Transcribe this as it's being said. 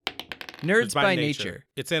Nerds by nature.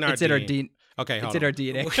 It's in our It's in our DNA. Okay, It's hold in on. our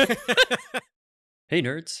DNA. Hey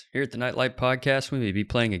nerds, here at the Nightlight Podcast, we may be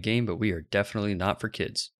playing a game, but we are definitely not for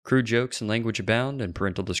kids. Crude jokes and language abound, and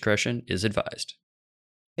parental discretion is advised.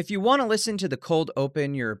 If you want to listen to the cold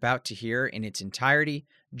open you're about to hear in its entirety,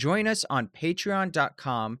 join us on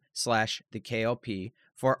patreon.com/theklp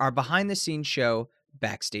for our behind-the-scenes show,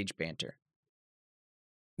 Backstage Banter.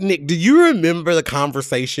 Nick, do you remember the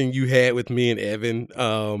conversation you had with me and Evan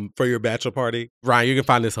for your bachelor party? Ryan, you can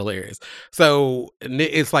find this hilarious. So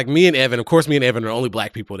it's like me and Evan. Of course, me and Evan are the only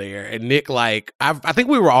black people there. And Nick, like, I think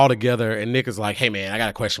we were all together. And Nick is like, "Hey, man, I got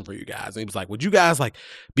a question for you guys." And he was like, "Would you guys like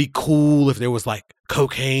be cool if there was like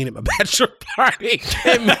cocaine at my bachelor party?"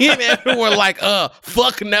 And me and Evan were like,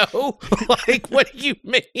 fuck no." Like, what do you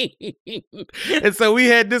mean? And so we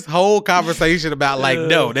had this whole conversation about like,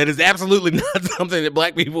 no, that is absolutely not something that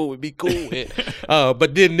black people would be cool with.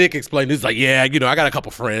 But then Nick explained, he's like, "Yeah, I got a couple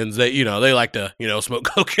friends that, they like to, smoke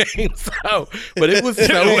cocaine." So, but it was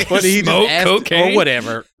so funny. He just asked, cocaine? or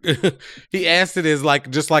whatever. He asked it as like,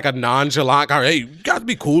 just like a nonchalant, "Hey, you guys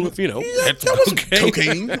be cool if, had some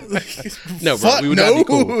cocaine." No, bro, Fuck we would no. not be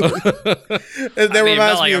cool. That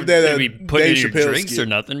reminds me of that we put Dave in your Chappelle drinks skit. or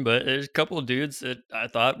nothing, but there's a couple of dudes that I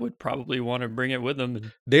thought would probably want to bring it with them.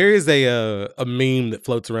 And There is a meme that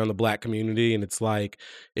floats around the black community, and it's like,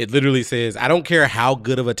 it literally says, "I don't care how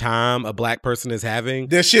good of a time a black person is having.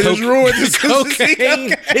 That shit is ruined.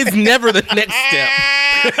 Cocaine is never the next step."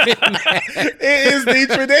 It is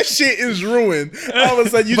the that shit is ruined. All of a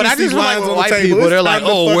sudden, you But just I just see feel like lines with on the white table. people, It's they're like, time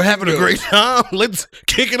to "Oh, we're fucking having a go." great time. Let's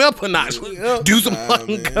kick it up a notch. Yep. Do some Nah,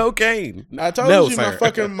 fucking man. cocaine." I told No, you sir.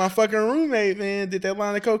 my fucking roommate, man, did that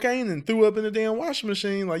line of cocaine and threw up in the damn washing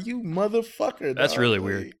machine. Like, you motherfucker. that's dog. really Like,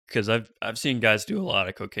 weird because I've seen guys do a lot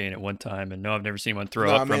of cocaine at one time, and no, I've never seen one throw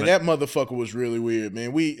Nah, up from man, it. that motherfucker was really weird,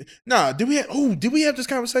 man. Did we have this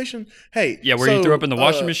conversation? Hey, Yeah, where you threw up in the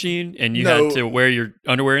washing machine and you no. had to wear your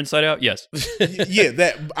underwear inside out? Yes. Yeah,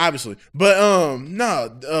 that obviously. But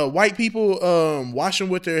white people washing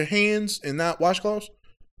with their hands and not washcloths.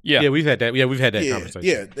 Yeah. Yeah, we've had that. Yeah, we've had that Yeah,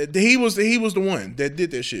 conversation. yeah. He was the one that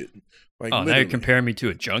did that shit. Like, Oh, now literally. you're comparing me to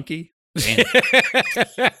a junkie? Damn.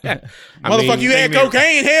 Motherfucker, you had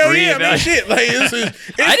cocaine? Hell yeah, man, reevaluate. shit. Like, it's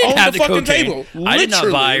I didn't on have the the fucking cocaine. table. I did not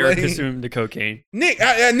Literally, buy or like- consume the cocaine. Nick,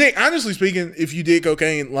 honestly speaking, if you did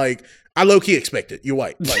cocaine, like, I low key expect it. You're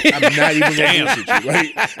white. Like, I'm not even gonna bullshit you.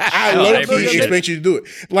 Like, I No, I low key appreciate expect you to do it.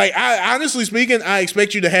 Like, honestly speaking, I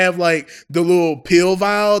expect you to have like the little pill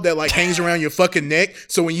vial that like hangs around your fucking neck.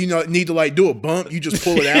 So when you need to like do a bump, you just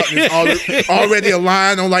pull it out and it's already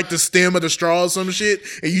aligned on like the stem of the straw or some shit,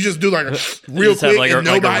 and you just do like a real just have, quick, like, and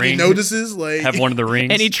a nobody ring. notices. Like, Have one of the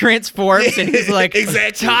rings. And he transforms and he's like,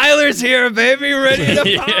 Exactly. "Tyler's here, baby, ready to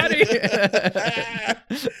Yeah. party."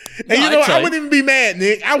 And No, you know, I'd try I it. wouldn't even be mad,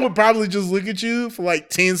 Nick. I would probably just look at you for like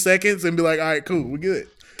 10 seconds and be like, "All right, cool, we're good."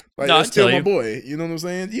 Like, No, that's I'd still tell my you. boy. You know what I'm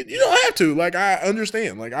saying? You don't have to. Like, I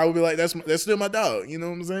understand. Like, I would be like, that's still my dog. You know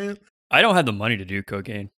what I'm saying? I don't have the money to do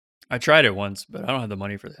cocaine. I tried it once, but I don't have the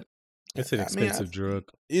money for that. It's an I mean, expensive drug.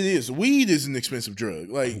 It is. Weed is an expensive drug.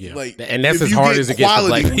 Like, Yeah. like, And that's if as you hard get as it gets for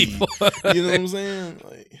quality black weed, people. You know what I'm saying?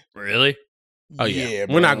 Like, Really? Oh yeah,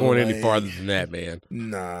 bro, we're not going any like, farther than that, man.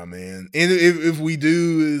 Nah, man. And if we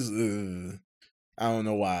do, is I don't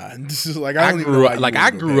know why. This is like I don't even know why you I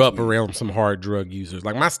wouldn't go grew past up weed. around some hard drug users.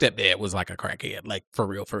 Like my stepdad was like a crackhead, like for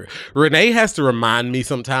real. Renee has to remind me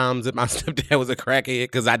sometimes that my stepdad was a crackhead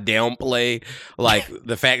because I downplay like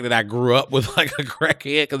the fact that I grew up with like a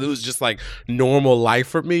crackhead because it was just like normal life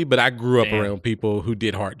for me. But I grew up Damn. around people who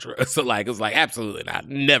did hard drugs, so like it was like absolutely not.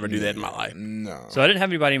 Never do that in my life. No. So I didn't have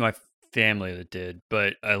anybody in my family that did,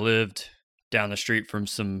 but I lived down the street from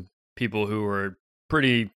some people who were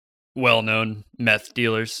pretty well-known meth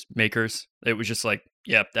dealers, makers. It was just like,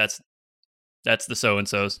 yep, that's the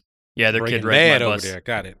so-and-sos. Yeah, their Breaking kid rides Bad my over bus. there.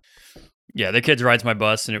 Got it. Yeah, their kid rides my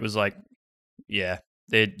bus, and it was like, yeah,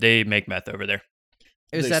 they make meth over there.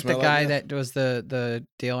 Is They that the smell like guy meth? that was the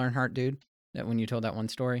Dale Earnhardt dude? That when you told that one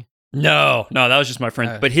story? No, that was just my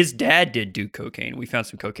friend. Oh. But his dad did do cocaine. We found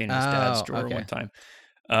some cocaine in his dad's Oh, drawer okay. one time.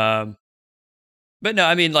 But no,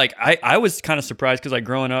 I mean, like, I was kind of surprised because, like,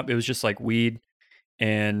 growing up, it was just like weed.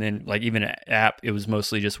 And then, like, even at App, it was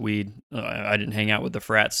mostly just weed. I didn't hang out with the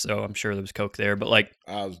frats, so I'm sure there was coke there. But, like,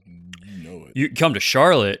 You know it. you come to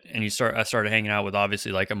Charlotte and I started hanging out with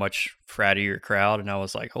obviously like a much frattier crowd. And I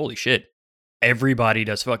was like, holy shit, everybody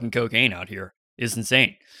does fucking cocaine out here. It's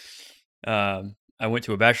insane. I went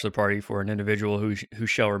to a bachelor party for an individual who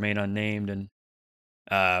shall remain unnamed.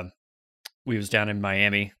 And we was down in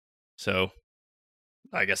Miami. So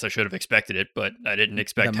I guess I should have expected it, but I didn't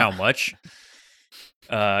expect how much.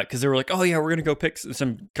 Because they were like, oh yeah, we're gonna go pick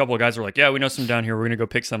some. Couple of guys were like, yeah, we know some down here. We're gonna go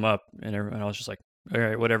pick some up, and I was just like, all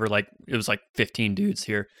right, whatever. Like it was like 15 dudes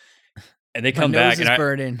here, and they come back, and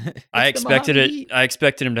I expected it. I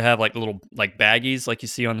expected him to have like little like baggies like you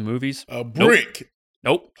see on the movies. A brick.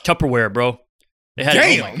 Nope. Tupperware, bro. They had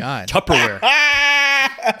Damn. Oh my God. Tupperware.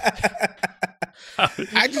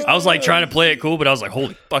 I was like trying to play it cool, but I was like,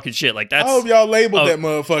 holy fucking shit. Like that's. I hope y'all labeled that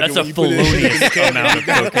motherfucker. That's a when you put it in. felonious amount of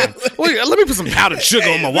cocaine. Wait, let me put some powdered sugar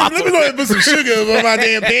on my waffle. Let me go ahead and put some sugar on my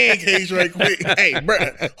damn pancakes right quick. Hey, bro,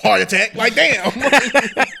 heart attack. Like, damn.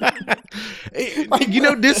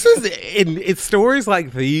 This is it's stories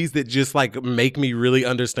like these that just like make me really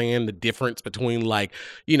understand the difference between like,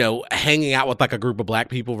 hanging out with like a group of black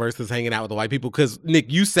people versus hanging out with the white people. Because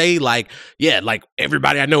Nick, you say like, yeah, like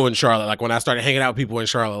everybody I know in Charlotte, like when I started hanging out with people in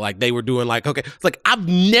Charlotte, like they were doing like, okay, it's like I've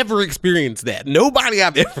never experienced that. Nobody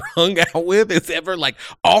I've ever hung out with has ever like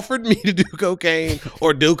offered me to do cocaine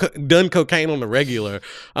or done cocaine on the regular.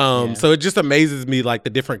 So it just amazes me like the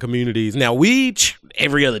different communities. Now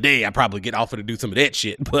every other day I probably get offered to do some of that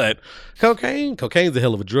shit, but cocaine's a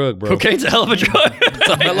hell of a drug, bro. Cocaine's a hell of a drug. It's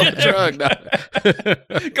a hell of a drug. No.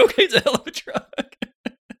 Cocaine's a hell of a drug.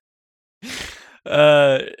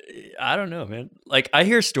 I don't know, man. Like I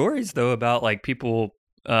hear stories though about like people,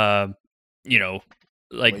 like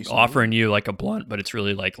laced offering you like a blunt, but it's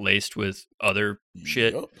really like laced with other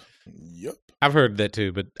shit. Yep. I've heard that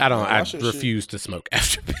too, but I refuse to smoke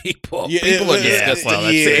after people. Yeah, People are disgusting. Well,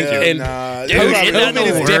 that's COVID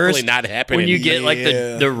is definitely not happening. When you get like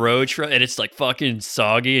the road truck and it's like fucking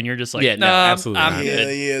soggy and you're just like, absolutely I'm not.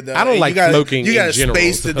 good. I don't like smoking You gotta in general.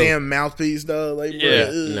 space the damn mouthpiece, though. Like,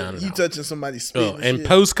 no. You touching somebody's spit. And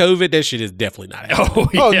post-COVID, that shit is definitely not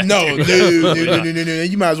happening. No.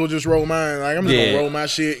 You might as well just roll mine. Like I'm just gonna roll my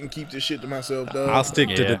shit and keep this shit to myself, dog. I'll stick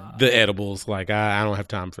to the edibles. Like I don't have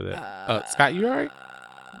time for that. Scott, you all right?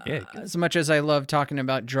 Yeah. As much as I love talking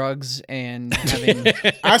about drugs and having,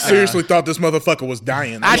 I seriously thought this motherfucker was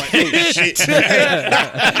dying. I'm like, oh shit!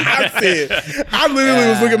 I literally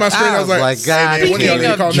was looking at my screen. I was like, God. Hey, man, speaking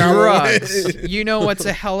of call drugs, you know what's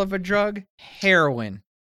a hell of a drug? Heroin.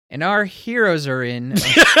 And our heroes are in.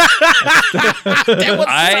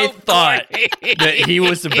 I thought that he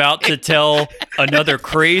was about to tell another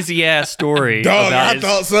crazy ass story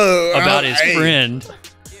about his friend.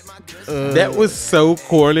 That was so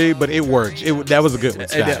corny, but it worked. That was a good one,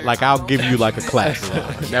 Scott. Like I'll give you like a clap for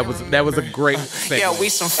that one. That was a great segment. Yeah, we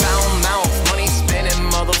some foul mouth, money spending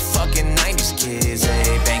motherfucking 90s kids.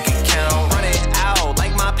 Bank account, run it out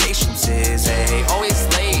like my patience is. Always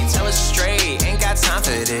late, tell us straight, ain't got time for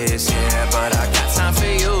this. Yeah, but I got time for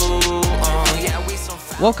you. Yeah, we some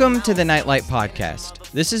foul. Welcome to the Nightlight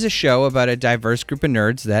Podcast. This is a show about a diverse group of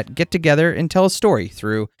nerds that get together and tell a story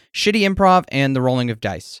through shitty improv and the rolling of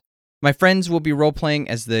dice. My friends will be role-playing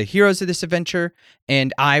as the heroes of this adventure,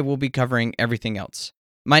 and I will be covering everything else.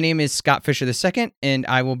 My name is Scott Fisher II, and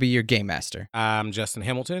I will be your game master. I'm Justin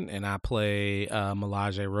Hamilton, and I play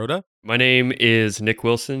Melage Rhoda. My name is Nick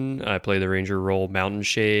Wilson. I play the ranger role Mountain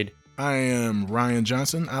Shade. I am Ryan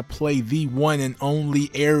Johnson. I play the one and only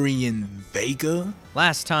Arian Vega.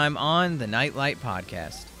 Last time on the Nightlight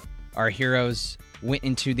Podcast, our heroes went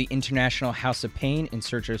into the International House of Pain in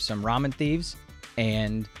search of some ramen thieves,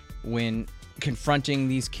 and when confronting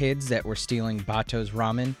these kids that were stealing Bato's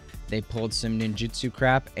ramen, they pulled some ninjutsu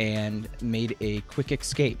crap and made a quick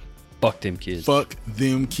escape. Fuck them kids. Fuck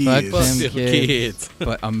them kids.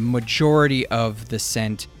 But a majority of the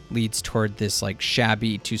scent leads toward this like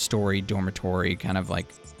shabby 2-story dormitory kind of like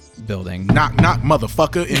building. Knock,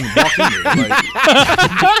 motherfucker, and walk in.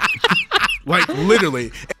 Like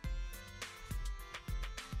literally.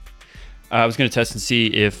 I was going to test and see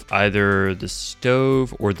if either the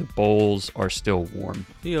stove or the bowls are still warm.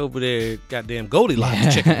 He over there, goddamn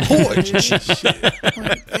Goldilocks checking the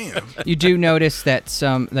porch. Damn. You do notice that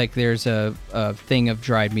there's a thing of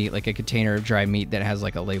dried meat, like a container of dried meat that has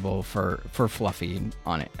like a label for Fluffy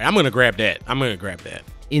on it. I'm going to grab that.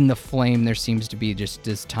 In the flame, there seems to be just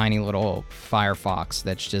this tiny little firefox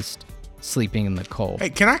that's just sleeping in the coal.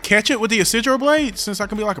 Hey, can I catch it with the Isidro blade since I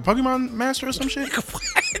can be like a Pokemon master or some shit?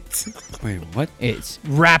 Wait, what? It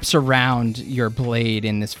wraps around your blade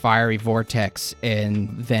in this fiery vortex and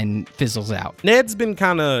then fizzles out. Ned's been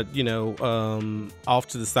kind of, off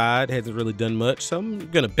to the side, hasn't really done much, so I'm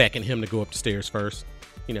going to beckon him to go up the stairs first.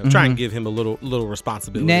 Try and give him a little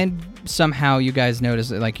responsibility. Ned, somehow you guys notice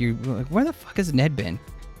that, where the fuck has Ned been?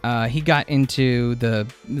 He got into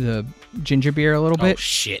the ginger beer a little Oh bit.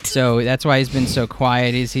 shit! So that's why he's been so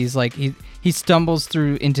quiet. He's like he stumbles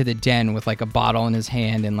through into the den with like a bottle in his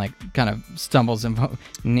hand and like kind of stumbles and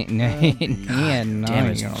Damn,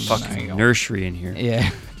 it's fucking nursery in here. Yeah.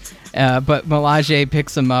 But Melage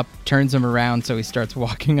picks him up, turns him around, so he starts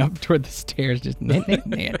walking up toward the stairs. Just no. I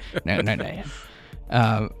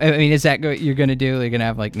mean, is that what you're gonna do? You're gonna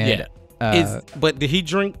have like Ned? Yeah. But did he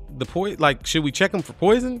drink the poison? Like, should we check him for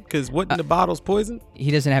poison? Because what in the bottle's poison?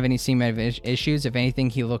 He doesn't have any semen issues. If anything,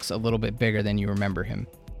 he looks a little bit bigger than you remember him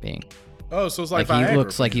being. Oh, so it's like he Viagra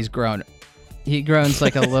looks like he's grown. He groans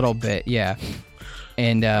like a little bit, yeah.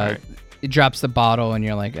 And it drops the bottle, and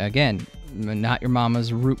you're like, again, not your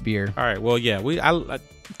mama's root beer. All right. Well, yeah. I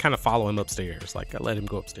kind of follow him upstairs. Like, I let him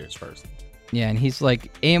go upstairs first. Yeah, and he's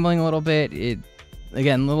like ambling a little bit.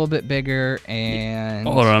 Again, a little bit bigger, and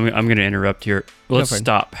Hold on, I'm going to interrupt here. Let's for it.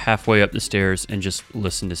 stop halfway up the stairs and just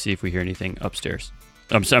listen to see if we hear anything upstairs.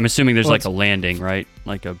 I'm assuming there's like a landing, right?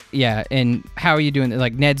 Like a yeah. And how are you doing?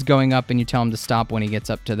 Like Ned's going up, and you tell him to stop when he gets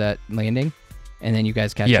up to that landing, and then you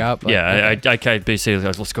guys catch up. Like, yeah. okay. I basically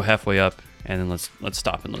say let's go halfway up, and then let's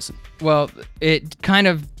stop and listen. Well, it kind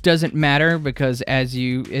of doesn't matter because as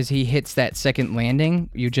he hits that second landing,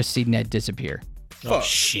 you just see Ned disappear. Oh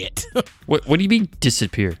shit! What do you mean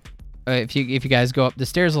disappear? If you guys go up the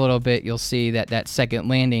stairs a little bit, you'll see that second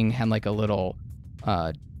landing had like a little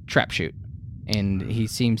trap chute, and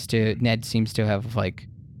Ned seems to have like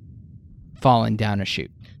fallen down a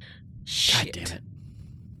chute. Shit. God damn it!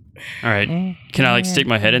 All right, can I like stick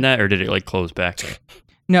my head in that, or did it like close back?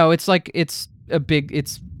 No, it's like it's a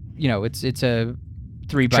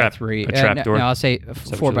 3x3. A trap door? No, I'll say that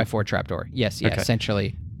 4x4 trap door. Yes, Okay.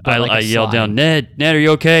 essentially. But I like a yelled down, slide. Ned, are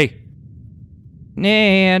you okay?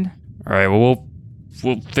 Ned. All right, well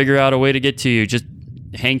we'll figure out a way to get to you. Just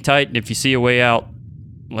hang tight, and if you see a way out,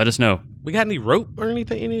 let us know. We got any rope or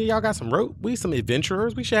anything? Any of y'all got some rope? We some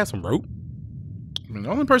adventurers. We should have some rope. I mean, the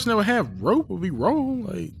only person that would have rope would be Roll.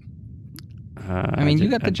 Like, I mean, you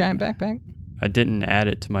got the giant backpack. I didn't add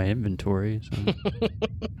it to my inventory. So.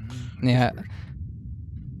 Yeah.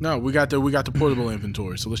 no, we got the portable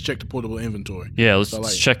inventory. So let's check the portable inventory. Yeah,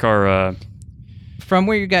 let's check our. From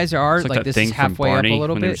where you guys are, It's like that this thing is halfway from up Barney a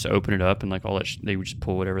little when they bit. just open it up and like all that. They would just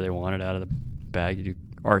pull whatever they wanted out of the bag to do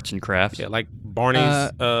arts and crafts. Yeah, like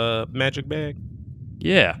Barney's magic bag.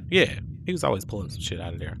 Yeah. Yeah, he was always pulling some shit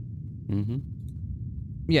out of there. Mm-hmm.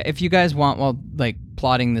 Yeah, if you guys want, while like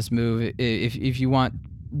plotting this move, if you want,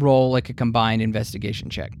 roll like a combined investigation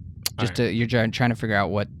check. Just you're trying to figure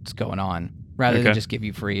out what's going on, rather than just give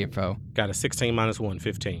you free info. Got a 16 minus 1,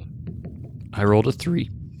 15. I rolled a 3.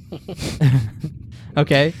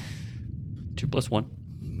 Okay. 2 plus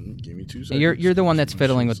 1. Give me 2 seconds. You're the one that's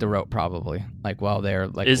fiddling with the rope, probably. Like while they're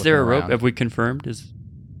like. Is there a looking rope? around. Have we confirmed?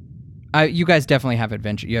 You guys definitely have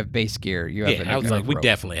adventure. You have base gear. You have. Yeah, I was like, we rope.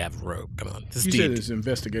 definitely have a rope. Come on, this You is said D&D. it's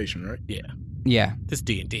investigation, right? Yeah, Yeah. this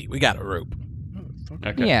D&D. We got a rope. Oh, fuck.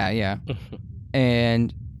 Okay. Yeah.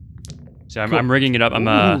 And So I'm rigging it up. I'm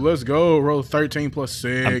Ooh, let's go. Roll 13 plus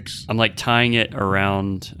 6. I'm like tying it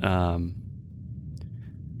around.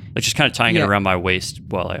 Like just kind of tying it around my waist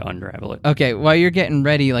while I unravel it. okay, while you're getting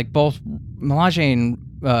ready, like both Melage and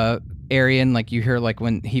Arian, like you hear like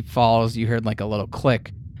when he falls, you heard like a little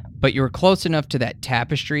click, but you were close enough to that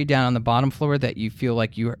tapestry down on the bottom floor that you feel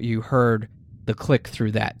like you heard the click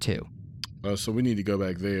through that too. So we need to go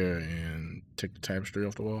back there and take the tapestry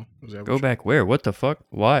off the wall. Is that Go back where? What the fuck?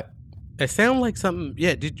 Why? It sounded like something.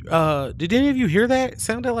 Yeah. Did any of you hear that? It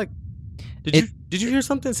sounded like. Did you hear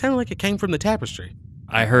something? It sounded like it came from the tapestry.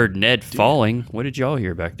 I heard Ned falling. What did y'all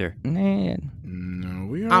hear back there? Man. No,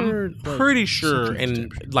 we I'm heard. like, pretty sure, some and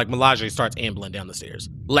tapestry. like Melage starts ambling down the stairs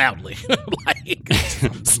loudly, like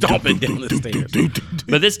stomping down the stairs.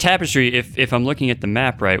 But this tapestry, if I'm looking at the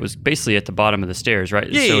map right, was basically at the bottom of the stairs, right?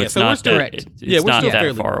 Yeah, so yeah, it's so we're not still- that, Correct. it's we're not still that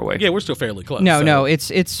fairly far away. Yeah, we're still fairly close. No, so- no,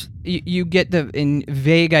 it's you get the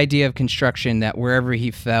vague idea of construction that wherever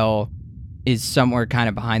he fell is somewhere kind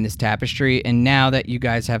of behind this tapestry, and now that you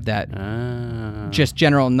guys have that just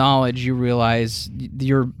general knowledge, you realize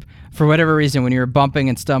you're, for whatever reason, when you were bumping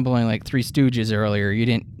and stumbling like Three Stooges earlier, you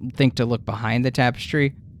didn't think to look behind the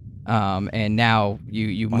tapestry, and now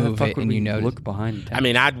you Why the move fuck it would and we you notice. look behind the tapestry? I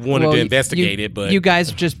mean, I wanted Well, to you- investigate it, but you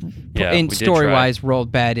guys just Yeah, in we did story-wise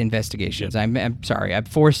rolled bad investigations. I'm sorry. I'm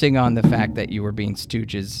forcing on the fact that you were being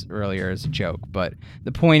stooges earlier as a joke, but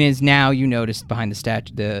the point is now you noticed behind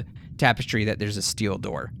the tapestry that there's a steel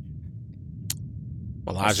door.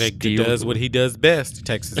 Melage Steel. does what he does best. He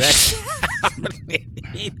takes his action.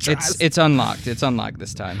 He tries- It's unlocked. It's unlocked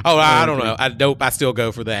this time. Oh, I don't know. I still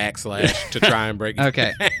go for the axe slash to try and break it.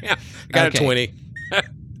 Okay. I got Okay. a 20.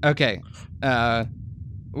 Okay.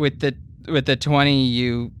 with the 20,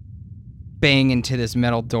 you bang into this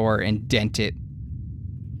metal door and dent it,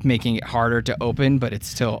 making it harder to open, but it's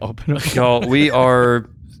still openable. Y'all, we are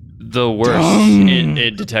the worst in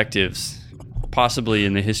detectives, possibly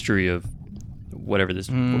in the history of whatever this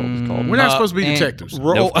world is called. We're not supposed to be detectives.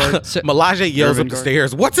 Roll. So- Melage yells up Urban the guard.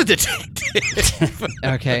 stairs. What's a detective?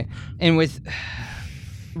 Okay, and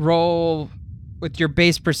roll with your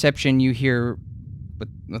base perception, you hear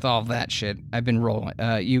with all of that shit. I've been rolling.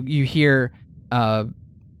 You hear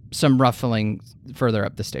some ruffling further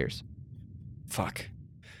up the stairs. Fuck.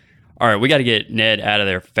 All right, we got to get Ned out of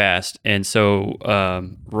there fast, and so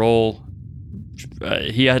roll.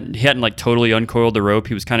 He hadn't like totally uncoiled the rope.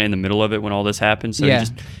 He was kind of in the middle of it when all this happened, so Yeah. he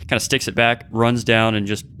just kind of sticks it back, runs down, and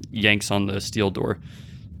just yanks on the steel door.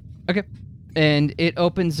 Okay, and it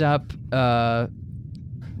opens up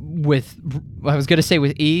with, I was gonna say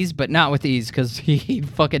with ease, but not with ease because he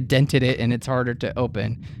fucking dented it and it's harder to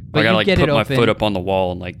open. But I gotta you like get put it my open. foot up on the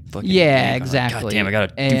wall and like fucking Yeah, yank on it. exactly. God damn, I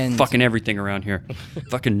gotta And- do fucking everything around here.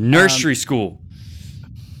 Fucking nursery school.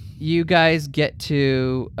 You guys get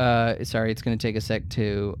to sorry, it's gonna take a sec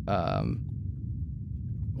to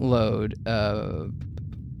load.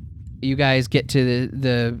 You guys get to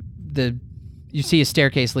the you see a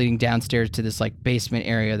staircase leading downstairs to this like basement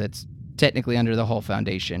area that's technically under the whole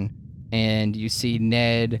foundation, and you see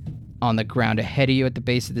Ned on the ground ahead of you at the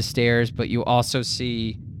base of the stairs, but you also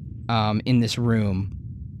see in this room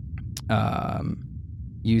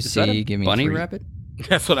you Is see that a give me bunny three. rabbit?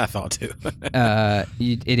 That's what I thought too.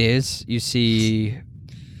 It is. You see,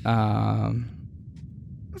 What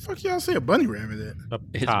the fuck y'all say a bunny rabbit at? Up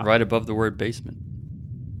It's top. right above the word basement.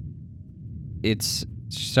 it's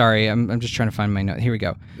sorry. I'm just trying to find my note. Here we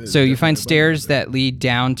go. There's So you definitely find a bunny stairs rabbit. that lead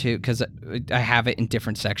down to, because I have it in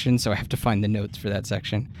different sections, so I have to find the notes for that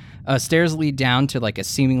section. Stairs lead down to like a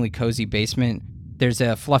seemingly cozy basement. There's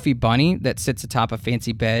a fluffy bunny that sits atop a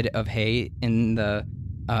fancy bed of hay in the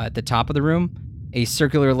at the top of the room. A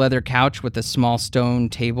circular leather couch with a small stone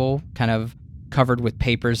table, kind of covered with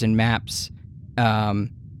papers and maps.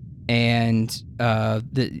 And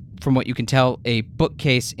from what you can tell, a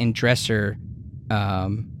bookcase and dresser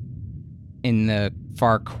in the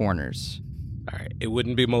far corners. All right, it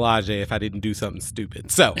wouldn't be Melage if I didn't do something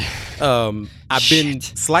stupid. So, I've been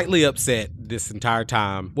slightly upset this entire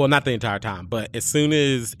time. Well, not the entire time, but as soon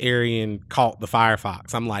as Arian caught the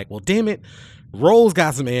Firefox, I'm like, well, damn it. Roll's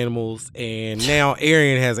got some animals, and now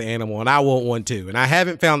Arian has an animal, and I want one too. And I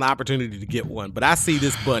haven't found the opportunity to get one, but I see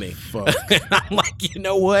this bunny. Fuck. And I'm like, you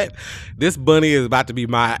know what? This bunny is about to be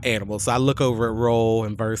my animal. So I look over at Roll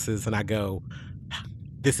and Versus, and I go,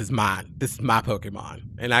 this is mine. This is my Pokemon.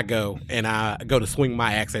 And I go to swing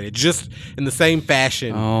my axe at it, just in the same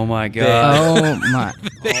fashion. Oh my god. Oh my!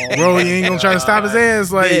 Bro, you ain't gonna try to stop his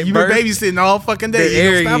ass. Like, That you been burst- babysitting all fucking The day. You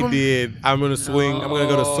Arian gonna stop him? did. I'm gonna swing. I'm gonna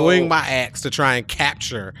go to swing my axe to try and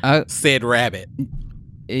capture said rabbit.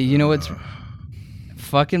 You know what's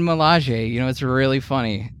fucking Melage? You know what's really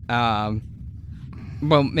funny?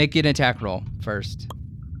 Well, make an attack roll first.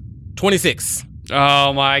 26.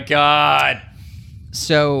 Oh my god.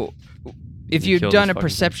 So, if You you'd killed done this a fucking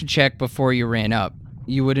perception check before you ran up,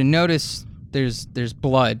 you would have noticed there's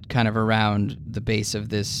blood kind of around the base of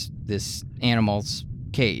this animal's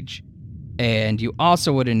cage, and you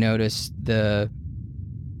also would have noticed the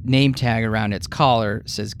name tag around its collar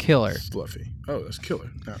says "Killer." Fluffy. Oh, that's killer.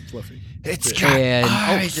 Not fluffy. It's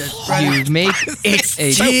And you make It's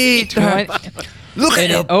a teeth. 20 Look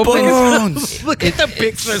and at it the opens- bones. Look at it- the it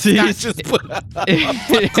picture Scott sees- just put up.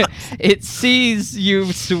 it sees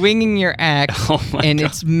you swinging your axe, Oh my and God.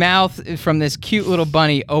 its mouth from this cute little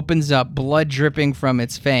bunny opens up, blood dripping from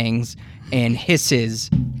its fangs, and hisses.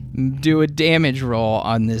 Do a damage roll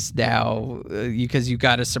on this now, because you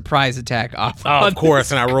got a surprise attack off. Oh, of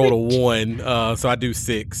course, and I rolled a 1, so I do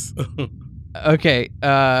 6. Okay.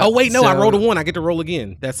 Oh wait, no, I so- rolled a 1. I get to roll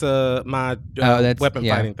again. That's my that's- weapon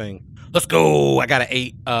yeah. fighting thing. Let's go. I got an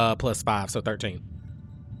 8 plus 5, so 13.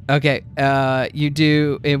 Okay, you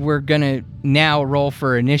do. We're gonna now roll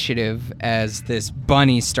for initiative as this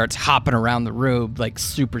bunny starts hopping around the room like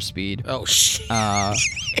super speed, Oh shit!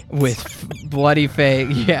 with bloody face.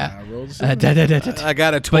 Yeah. I rolled a seven. I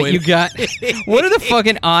got a 20. But you got. What are the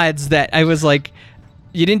fucking odds that I was like,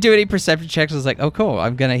 you didn't do any perception checks? I was like, oh cool,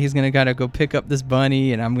 he's gonna gotta go pick up this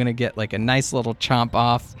bunny, and I'm gonna get like a nice little chomp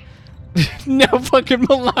off. No fucking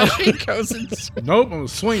Melage goes and Nope, I'm gonna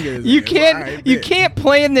swing it. You can't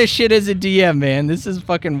plan this shit as a DM, man. This is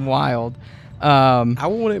fucking wild. I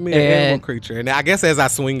wanted me an animal And- creature, and I guess as I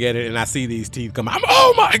swing at it and I see these teeth come,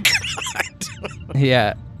 oh my god!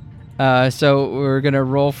 Yeah. So we're gonna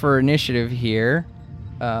roll for initiative here.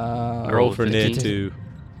 I rolled for Ned 15. too.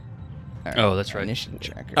 All Oh, that's right. Initiative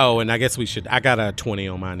tracker. Oh, and I guess I got a 20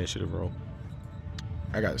 on my initiative roll.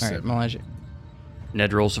 I got a All right, 7. Malaysia.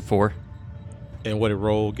 Ned rolls a 4. And what did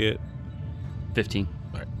roll get? 15.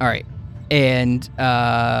 All right. And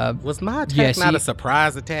Was my attack yeah, not see- a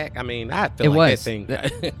surprise attack? I mean, I It feel like was. that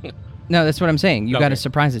thing. no, that's what I'm saying. You got Okay. a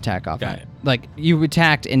surprise attack off Got it. it. Like you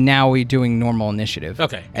attacked, and now we're doing normal initiative.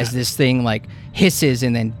 Okay, As got this thing like hisses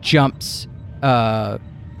and then jumps 5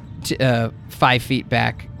 feet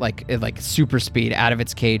back, like super speed out of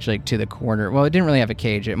its cage, like to the corner. Well, it didn't really have a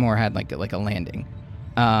cage. It more had like a landing.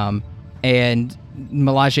 And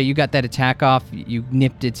Melage, you got that attack off. You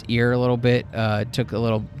nipped its ear a little bit. Took a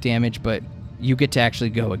little damage, but you get to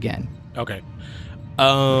actually go again Okay.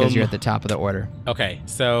 because you're at the top of the order. Okay,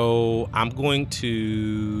 so I'm going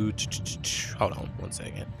to hold on 1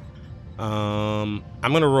 second. I'm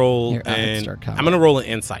gonna roll Here, I'll hit and start combat. I'm gonna roll an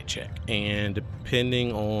insight check, and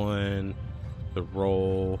depending on the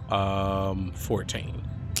roll, 14.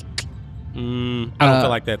 I don't feel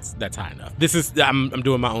like that's high enough. This is I'm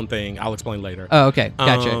doing my own thing. I'll explain later. Oh, okay.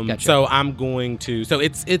 Gotcha. So I'm going to. So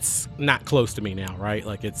it's not close to me now, right?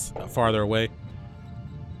 Like it's farther away.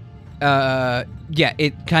 Yeah,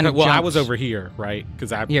 it kind of. Well, I jumps. was over here, right?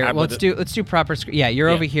 Because Here, I let's do proper. Yeah, you're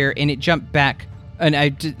Yeah. over here, and it jumped back. And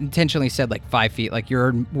I intentionally said like 5 feet. Like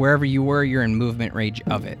you're wherever you were, you're in movement range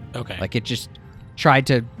of it. Okay. Like it just tried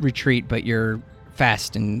to retreat, but you're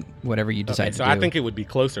fast and whatever you decide Okay, so to do. I think it would be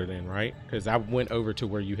closer then, right? Because I went over to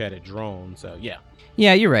where you had it drawn. So yeah.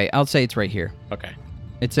 Yeah, you're right. I'll say it's right here. Okay.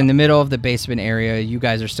 It's in the middle of the basement area. You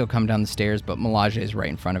guys are still coming down the stairs, but Melage is right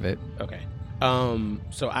in front of it. Okay.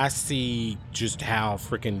 So I see just how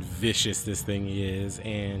freaking vicious this thing is,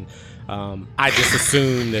 and I just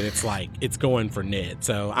assume that it's going for Ned.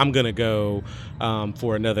 So I'm gonna go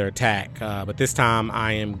for another attack, but this time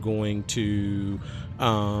I am going to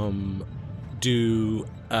I'm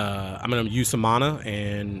gonna use some mana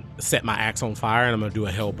and set my axe on fire, and I'm gonna do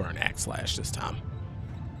a Hellburn axe slash this time.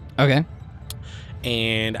 Okay.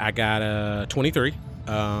 And I got a 23.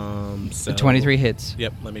 So 23 hits.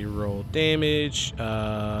 Yep, let me roll damage.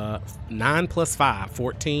 9 plus 5,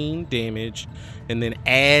 14 damage, and then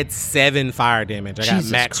add 7 fire damage. I got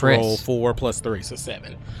Jesus max Christ. roll 4 plus 3, so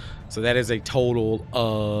 7. So that is a total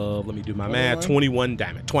of, let me do my math, 21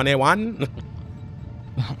 damage. 21?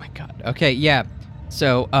 Oh my god. Okay, yeah.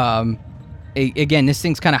 So again, this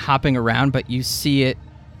thing's kind of hopping around, but you see it.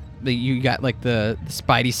 You got like the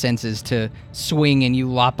spidey senses to swing, and you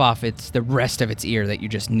lop off the rest of its ear that you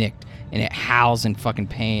just nicked, and it howls in fucking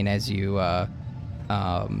pain as you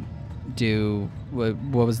do what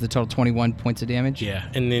was the total 21 points of damage? Yeah,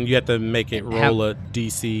 and then you have to make it roll a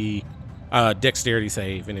DC dexterity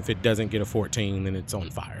save, and if it doesn't get a 14, then it's on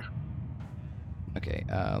fire. Okay,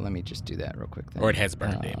 let me just do that real quick then. Or it has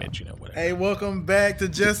burn damage, whatever. Hey, welcome back to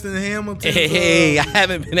Justin Hamilton. Hey, I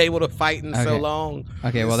haven't been able to fight in so Okay. long.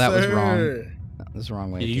 Okay, well that was wrong. That was the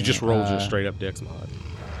wrong way. Yeah, of you doing just it. rolled your straight up dex mod.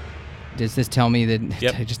 Does this tell me that?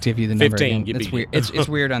 Yep. I just give you the number 15, again? you It's beat weird. it. It's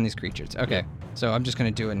weird on these creatures. Okay, so I'm just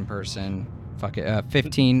gonna do it in person. Fuck it.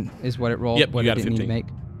 15 is what it rolled. Yep, what you it got a didn't need to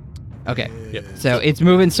 15. make. Okay, Yep. so it's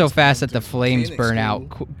moving so fast that the flames Phoenix, burn out,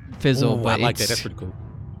 cool. fizzle. Ooh, but I like that. it's- That's pretty cool.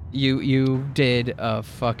 You did a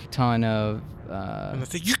fuck ton of. And I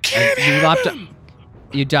said, you killed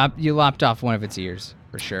You lopped off one of its ears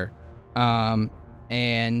for sure. And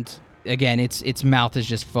again, its mouth is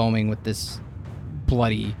just foaming with this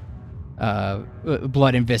bloody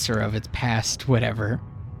blood and viscera of its past whatever.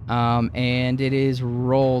 And it is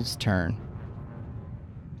Roll's turn.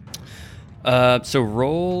 So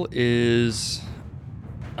Roll is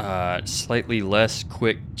slightly less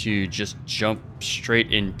quick to just jump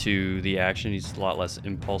straight into the action. He's a lot less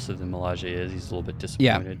impulsive than Melage is. He's a little bit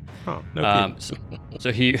disappointed. Oh, no kidding.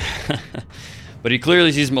 So he, but he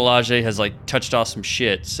clearly sees Melage has like touched off some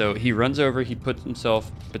shit. So he runs over. He puts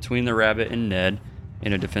himself between the rabbit and Ned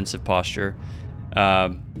in a defensive posture.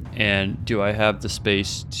 And do I have the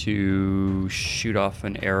space to shoot off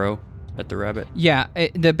an arrow at the rabbit? Yeah,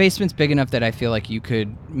 the basement's big enough that I feel like you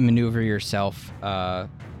could maneuver yourself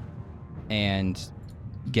and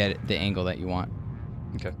get the angle that you want.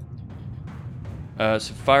 Okay. So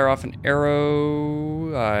fire off an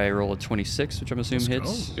arrow. I roll a 26, which I'm assuming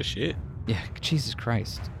hits Good shit. Yeah, Jesus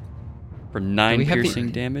Christ. for 9 we have the-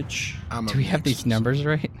 piercing damage. Do we have these numbers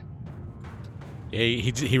right? Yeah,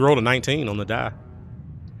 he rolled a 19 on the die.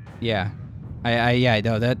 Yeah. I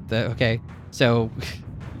know that okay. So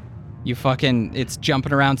you fucking it's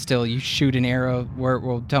jumping around still. You shoot an arrow.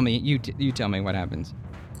 Well, tell me you tell me what happens.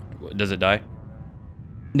 Does it die?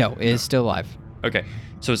 No, it is still alive. Okay,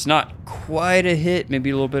 so it's not quite a hit,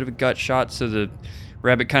 maybe a little bit of a gut shot. So the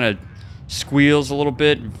rabbit kind of squeals a little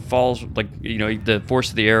bit, and falls like the force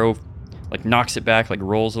of the arrow like knocks it back, like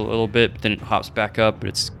rolls a little bit, but then it hops back up, but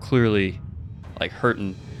it's clearly like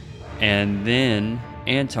hurting. And then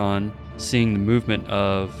Anton, seeing the movement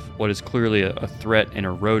of what is clearly a threat and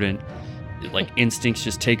a rodent, like instincts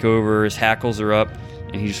just take over. His hackles are up,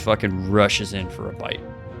 and he just fucking rushes in for a bite.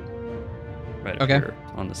 Right up here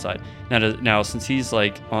on the side. Now, since he's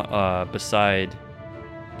like beside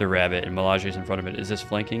the rabbit and Melage's in front of it, is this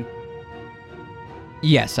flanking?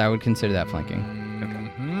 Yes, I would consider that flanking.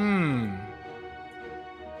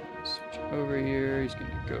 Switch over here. He's gonna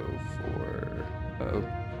go for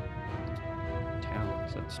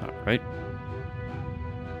talons. That's not right.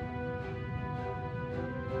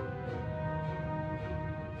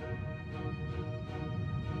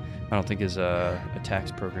 I don't think his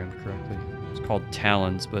attack's programmed correctly. It's called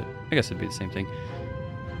talons, but I guess it'd be the same thing,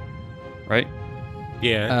 right?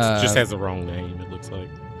 Yeah, it just has the wrong name. It looks like.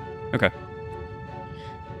 Okay.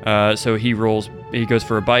 So he goes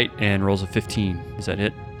for a bite and rolls a 15. Is that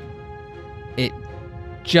it? It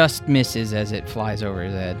just misses as it flies over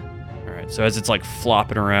his head. All right. So as it's like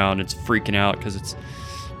flopping around, it's freaking out because it's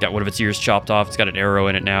got one of its ears chopped off. It's got an arrow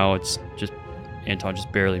in it now. Anton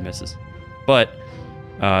just barely misses. But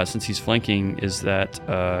since he's flanking, is that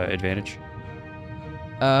advantage?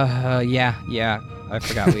 Yeah. I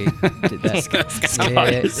forgot we did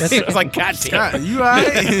that. It's like, God damn. You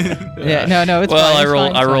alright? Yeah, no, it's well,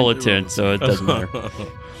 fine. I roll a 10, so it doesn't matter.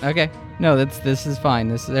 Okay. No, this is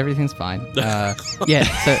fine. Everything's fine. Yeah.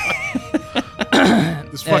 So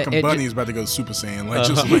This fucking bunny is about to go Super Saiyan. Like,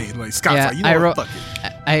 just wait. Like, Scott's yeah, like, you know what? Fuck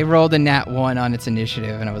it. I rolled a nat 1 on its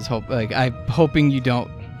initiative, and I was I'm hoping you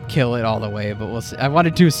don't kill it all the way, but we'll see. I want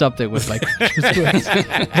to do something with like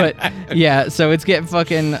but yeah, so it's getting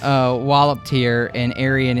fucking walloped here, and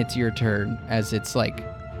Arian, it's your turn as it's like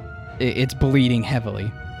it's bleeding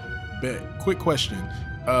heavily. Bet. Quick question.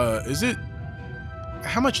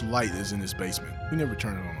 How much light is in this basement? We never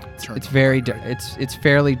turn it on. It's very dark. It's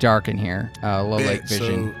fairly dark in here. Low light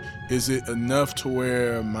vision. So is it enough to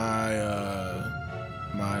where my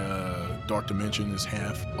dark dimension is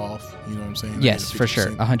half off? You know what I'm saying? Yes, for sure.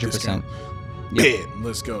 100%. Bet.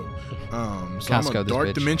 Let's go. So I'm Costco, a dark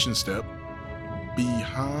bitch. dimension step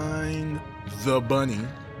behind the bunny.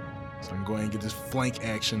 So I'm going to get this flank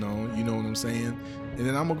action on. You know what I'm saying? And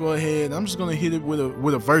then I'm gonna go ahead. I'm just gonna hit it with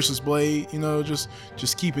a versus blade. You know, just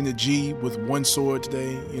keeping the G with one sword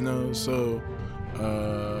today. You know, so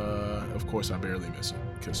of course I barely miss it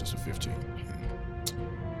because it's a 15.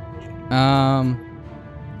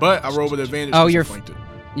 But I roll with advantage. Oh, you're flanked it.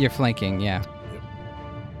 You're flanking, yeah. Yep.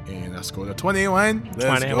 And I scored a 21. Let's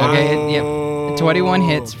 21. go. Okay, yep. 21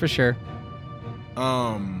 hits for sure.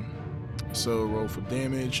 So roll for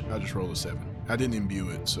damage. I just rolled a 7. I didn't imbue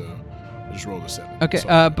it, so I just rolled a 7. Okay,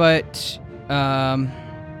 So, but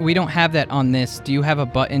we don't have that on this. Do you have a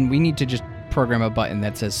button? We need to just program a button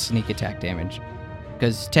that says sneak attack damage.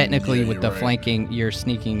 Because technically Yeah, with you're the right. flanking, you're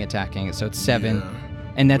sneaking attacking, so it's 7. yeah.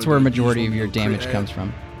 And that's But where a you majority just of your want to damage crit comes add?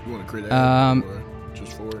 from. You want to crit Um, or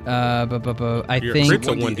just 4? I Your think crit's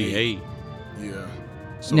a 1d8. Yeah.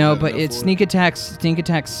 So no, is that but enough it's for sneak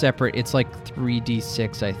attacks separate. It's like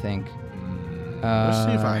 3d6, I think. Let's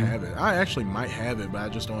see if I have it. I actually might have it, but I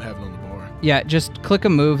just don't have it on the bar. Yeah, just click a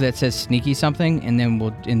move that says sneaky something, and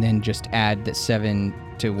then just add the 7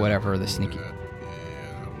 to whatever the sneaky. Yeah,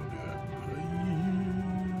 I will do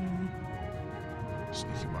that.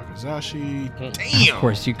 Sneaky Makazashi. Damn. Of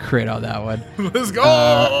course, you crit on that one. Let's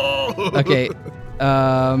go. Okay.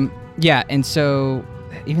 Yeah, and so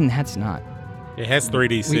even that's not. It has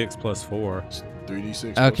 3d6 plus 4.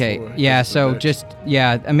 3d6. Okay, plus 4. yeah, That's the so dex.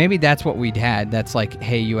 maybe that's what we'd had. That's like,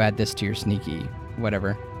 hey, you add this to your sneaky,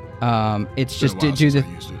 whatever. It's just been a while do since the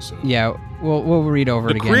I used it, so. yeah. We'll read over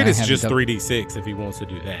The it again. crit I is have just it up. 3d6 if he wants to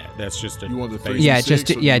do that. That's just a You want the base. 3d6? Yeah, just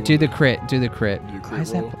or do yeah. you Do the want crit. Do the crit. Do the Why crit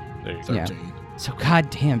is that? roll? There you go. Yeah. 13. So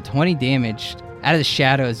goddamn, 20 damage out of the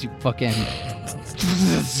shadows. You fucking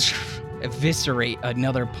eviscerate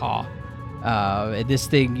another paw. This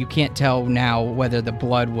thing, you can't tell now whether the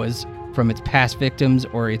blood was from its past victims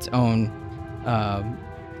or its own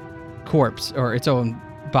corpse or its own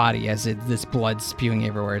body, as this blood spewing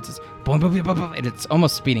everywhere. It's just boom, boom, boom, boom, boom, and it's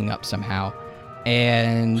almost speeding up somehow,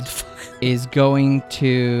 and is going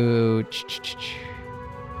to.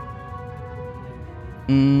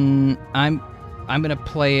 I'm gonna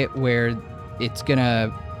play it where it's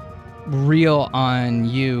gonna reel on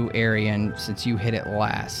you, Arian, since you hit it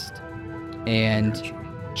last, and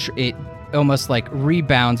it almost like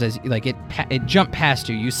rebounds as like it jumped past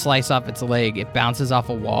you. You slice off its leg. It bounces off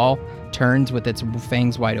a wall, turns with its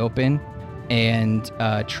fangs wide open, and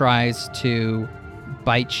tries to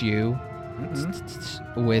bite you.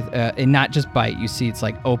 with and not just bite. You see, it's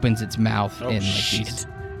like opens its mouth Oh, and like shit. these.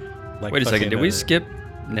 Like Wait a second. fucking, Did we skip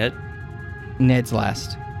Ned? Ned's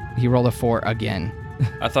last. He rolled a 4 again.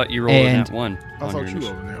 I thought you rolled And- that one. I on thought your you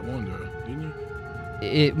initiative. rolled that one though,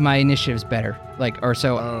 didn't you? My initiative's better. Like or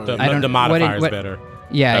so. Oh, I don't. the modifier's what- better.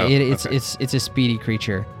 Yeah, Oh, it's okay. it's a speedy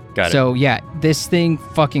creature. Got it. So yeah, this thing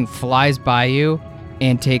fucking flies by you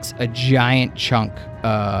and takes a giant chunk.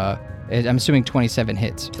 I'm assuming 27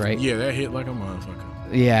 hits, right? Yeah, that hit like a motherfucker.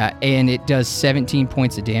 Yeah, and it does 17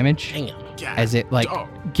 points of damage Damn. God, as it like dog.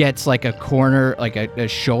 gets like a corner, like a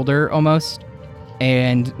shoulder almost.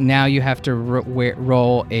 And now you have to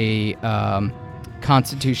roll a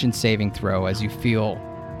Constitution saving throw as you feel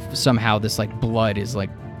somehow this like blood is like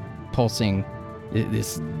pulsing.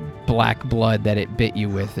 This black blood that it bit you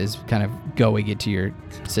with is kind of going into your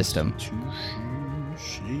system.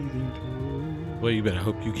 Well, you better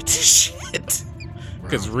hope you get this shit.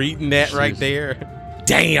 Because reading that right there,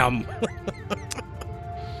 damn.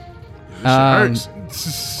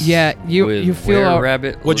 Hurts. Yeah, you feel Were all,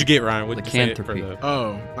 rabbit. What'd you get, Ryan? What'd you say for Lycanthropy. the...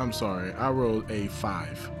 Oh, I'm sorry. I rolled a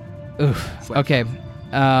 5. oof. Flat Okay.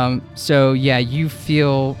 So yeah, you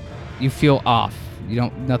feel off.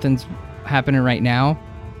 Nothing's happening right now,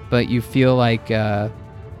 but you feel like I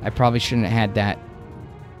probably shouldn't have had that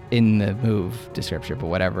in the move description, but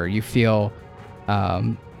whatever. You feel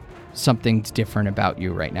something's different about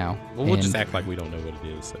you right now. Well, we'll just And- act like we don't know what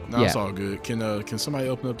it is. So. No, it's Yeah. all good. Can somebody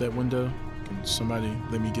open up that window? Can somebody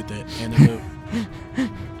let me get that antidote?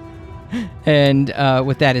 And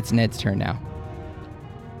with that, it's Ned's turn now.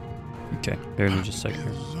 Okay. Bear with me just a second.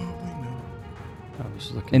 here. I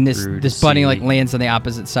was looking And this through to bunny like see- lands on the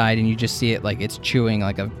opposite side, and you just see it like it's chewing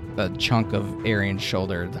like a chunk of Arian's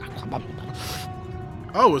shoulder.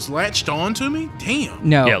 Oh, it's latched on to me? Damn.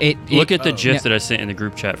 No, Yeah, look at the oh. GIF no. that I sent in the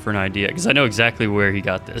group chat for an idea, because I know exactly where he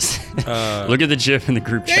got this. Uh, Look at the GIF in the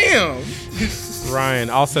group chat. Damn. Ryan,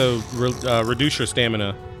 also reduce your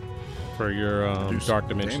stamina for your Reduce dark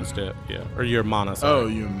dimension stamina? step. Yeah, or your mana. Oh,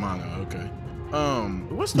 Sorry. you mana. Okay.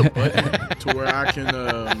 What's the button to where I can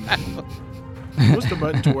what's the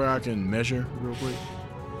button to where I can measure real quick?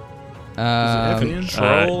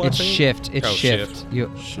 Control. I it's think? shift. It's Oh, shift.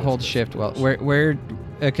 You Shift, hold that's shift. Well, what where?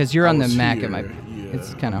 Because you're on the was Mac. here. It might. Yeah,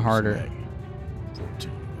 it's kind of I was harder. Mac.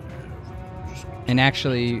 And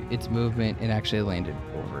actually, its movement. It actually landed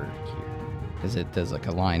over here, because it does like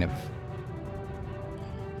a line of.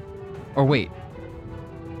 Or wait,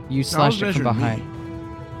 you slashed it from measuring me.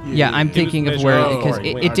 behind. Yeah, I'm was thinking of measuring- where oh, because right,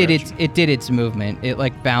 it, wait, it I did got its it did its movement. It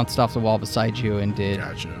like bounced off the wall beside you and did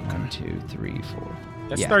Gotcha. Okay. 1, 2, 3, 4.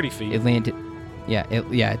 That's yeah. 30 feet. It landed.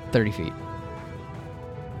 Yeah, 30 feet.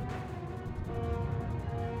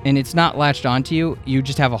 And it's not latched onto you. You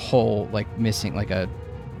just have a hole like missing, like a.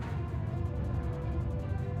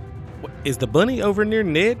 Is the bunny over near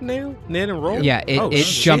Ned now? Ned and Roll? Yeah, it Oh,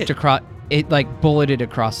 jumped shit. across. It like bulleted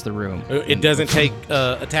across the room. It doesn't take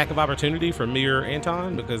attack of opportunity from me or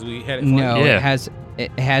Anton because we had it. No, Yeah.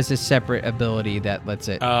 it has a separate ability that lets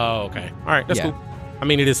it. Oh, okay. All right, that's Yeah. cool. I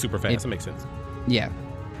mean, it is super fast. It- That makes sense. Yeah.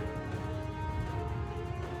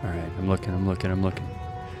 All right, I'm looking.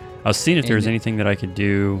 I was seeing if there was And- anything that I could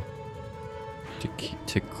do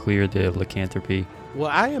to clear the lycanthropy. Well,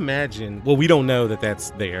 I imagine. Well, we don't know that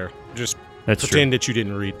that's there. Just That's pretend that you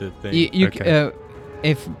didn't read the thing. You Okay.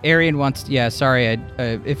 if Arian wants, yeah, sorry,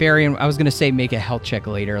 if Arian, I was gonna say make a health check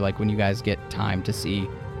later, like when you guys get time to see,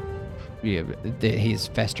 his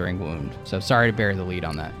festering wound. So sorry to bury the lead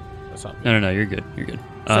on that. That's all. No, you're good. You're good.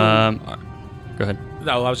 So- Go ahead.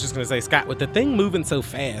 No, I was just gonna say, Scott, with the thing moving so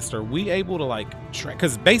fast, are we able to like track?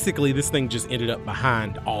 Because basically, this thing just ended up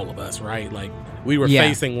behind all of us, right? Like we were Yeah.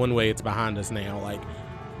 facing one way, it's behind us now. Like,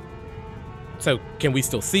 so can we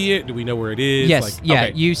still see it? Do we know where it is? Yes, Like, yeah,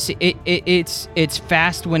 okay. you see, it's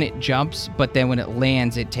fast when it jumps, but then when it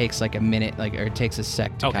lands, it takes like a minute, like or it takes a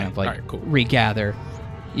sec to Okay, kind of like alright, cool. regather.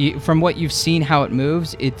 From what you've seen, how it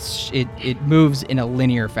moves, it moves in a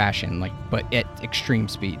linear fashion, like but at extreme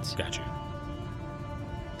speeds. Got you.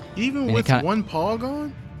 Even And it with kinda- one paw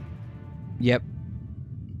gone? Yep.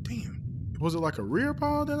 Damn. Was it like a rear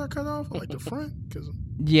paw that I cut off, or like the front? Because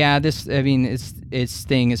Yeah. Its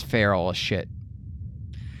thing is feral as shit.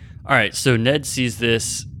 All right, so Ned sees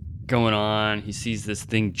this going on. He sees this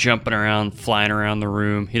thing jumping around, flying around the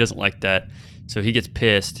room. He doesn't like that. So he gets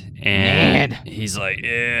pissed and Ned. he's like,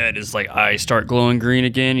 yeah, and his like eyes start glowing green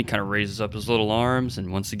again. He kind of raises up his little arms,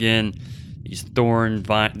 and once again, these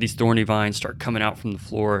thorny vines start coming out from the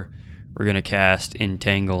floor. We're gonna cast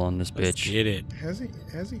Entangle on this Let's bitch. get it.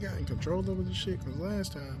 has he gotten control over the shit? Because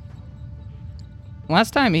last time,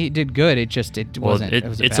 Last time he did good. It wasn't. It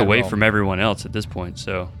was a it's bad away roll. from everyone else at this point,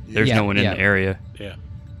 so there's Yeah, no one in yeah. the area. Yeah.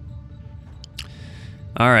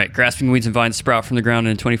 All right, grasping weeds and vines sprout from the ground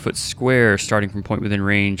in a 20-foot square, starting from point within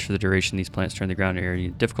range. For the duration, these plants turn the ground area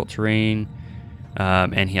into difficult terrain,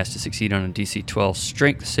 and he has to succeed on a DC 12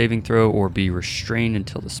 strength saving throw or be restrained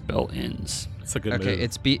until the spell ends. It's a good Okay, move.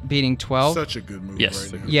 it's beating 12. Such a good move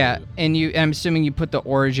Yes. right now. Yeah, and I'm assuming you put the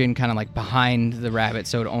origin kind of like behind the rabbit,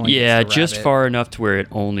 so it only Yeah, gets the just rabbit. far enough to where it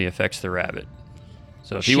only affects the rabbit.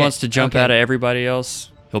 So if he Shit, wants to jump okay. out of everybody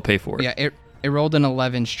else, he'll pay for it. Yeah, it rolled an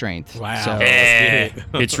 11 strength. Wow. So, Eh,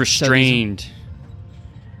 it's restrained.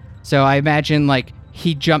 so I imagine like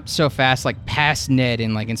he jumped so fast, like past Ned,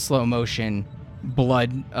 and like in slow motion,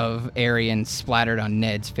 blood of Aryan splattered on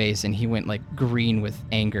Ned's face, and he went like green with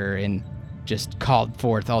anger and just called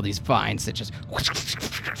forth all these vines that just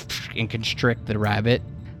and constrict the rabbit.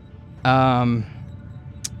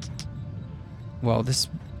 Well,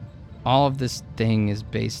 all of this thing is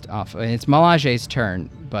based off. And it's Malage's turn,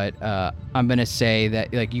 but I'm gonna say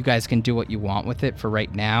that like you guys can do what you want with it for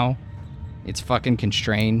right now. It's fucking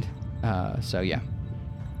constrained. So yeah.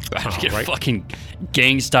 I have to get Right. a fucking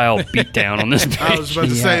gang style beatdown on this bitch. I was about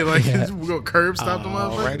to say, like, yeah. we're going to curb stop the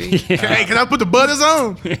motherfucker. Alrighty. Hey, can I put the butters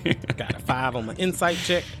on? Got a 5 on my insight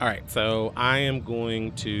check. All right, so I am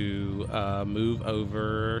going to move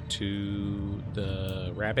over to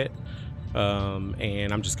the rabbit,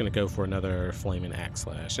 and I'm just gonna go for another flaming axe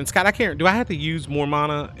slash. And Scott, I can't. Do I have to use more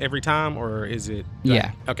mana every time, or is it?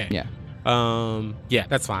 Yeah. Okay. Yeah. Yeah,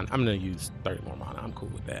 that's fine. I'm gonna use 30 more mana. I'm cool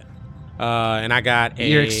with that. And I got a.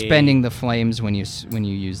 You're expending the flames when you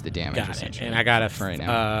use the damage. Got it. essentially, And I got a for right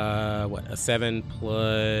now. a 7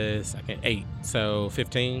 plus 8, so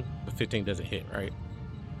 15. But 15 doesn't hit, right?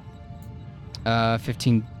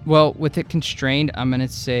 15. Well, with it constrained, I'm gonna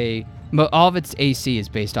say, but all of its AC is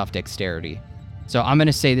based off dexterity. So I'm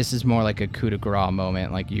gonna say this is more like a coup de grace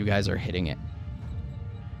moment, like you guys are hitting it.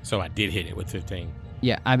 So I did hit it with 15.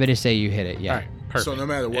 Yeah, I'm gonna say you hit it. Yeah. All right, perfect. So no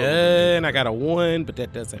matter what, And I got a 1, but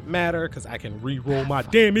that doesn't matter because I can re-roll my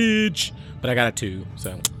damage. But I got a 2,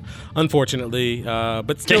 so unfortunately,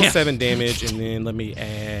 but still Damn. 7 damage. And then let me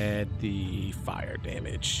add the fire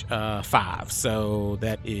damage, 5. So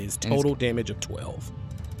that is total damage of 12.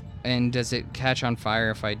 And does it catch on fire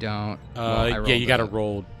if I don't? Well, I Yeah, rolled you got to a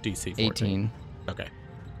roll DC 14. 18. Okay.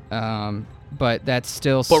 But that's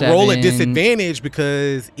still But 7. roll at disadvantage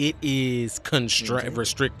because it is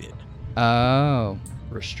restricted. Oh.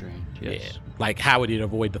 Restrained. Yes. Yeah. Like, how would it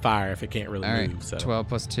avoid the fire if it can't really All right. move? So, 12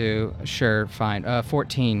 plus 2. Sure, fine.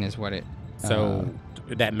 14 is what it.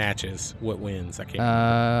 that matches what wins. I can't.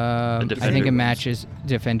 I think defender it wins. matches.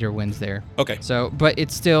 Defender wins there. Okay. So, but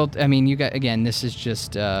it's still. I mean, you got again. This is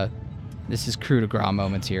just. This is coup de grace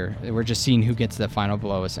moments here. We're just seeing who gets the final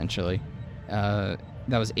blow, essentially. That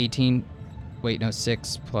was 18. Wait, no,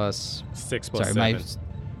 6 plus. 6 plus Sorry, 7.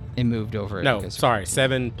 it moved over. No, because- sorry.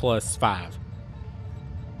 7 plus 5.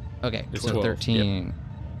 Okay, It's so 12, 13.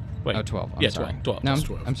 Wait. Oh, 12. I'm Yeah, sorry. 12. No, That's I'm,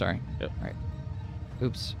 12. I'm sorry. Yep. All right.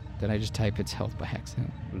 Oops. Did I just type its health by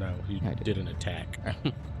accident? No, you I did. did an attack.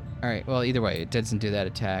 All right. Well, either way, it doesn't do that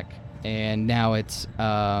attack. And now it's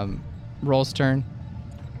Roll's turn.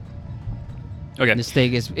 Okay. This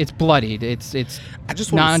thing is it's bloodied. It's I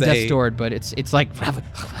just want not to on death's say. door, but it's like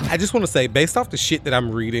I just want to say, based off the shit that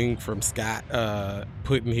I'm reading from Scott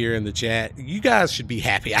putting here in the chat, you guys should be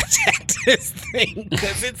happy I attacked this thing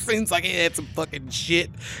because it seems like it had some fucking shit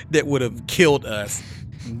that would have killed us.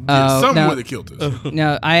 Something now- would have killed us.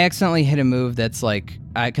 No, I accidentally hit a move that's like,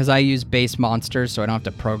 because I use base monsters, so I don't have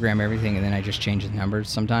to program everything, and then I just change the numbers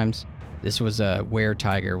sometimes. This was a Were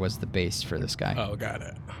Tiger was the base for this guy. Oh, got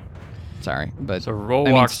it. Sorry, but So Roll I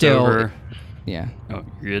mean, walks still- over. yeah, Oh,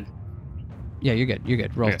 you're good. yeah, you're good. You're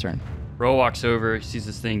good. Roll's Okay. turn. Roll walks over. He sees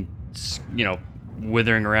this thing,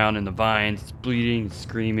 withering around in the vines. It's bleeding. It's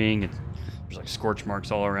screaming. There's like scorch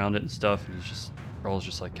marks all around it and stuff. And Roll's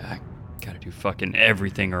just like, I gotta do fucking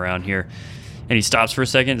everything around here. And he stops for a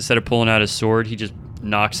second. Instead of pulling out his sword, he just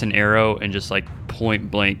knocks an arrow and just like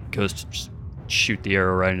point blank goes to just shoot the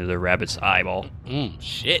arrow right into the rabbit's eyeball.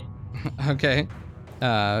 Shit. Okay.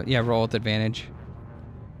 Yeah, roll with advantage.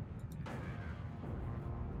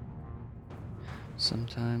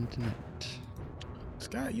 Sometime tonight.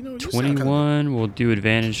 Scott, you know, you sound kinda- 21 will do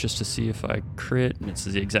advantage just to see if I crit, and it's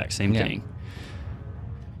the exact same Yeah. thing.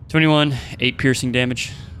 21, 8 piercing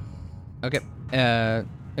damage. Okay.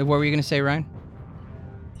 What were you gonna say, Ryan?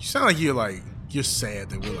 You sound like you're like You're sad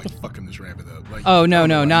that we're like fucking this rabbit up. Like, Oh I no, don't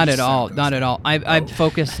know no, why not you at sound all, kinda not sad. at all. I'm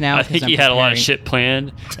focused now. I think 'cause he I'm had a lot of preparing. shit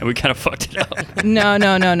planned, and we kind of fucked it up. No,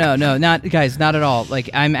 not guys, not at all. Like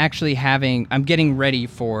I'm actually I'm getting ready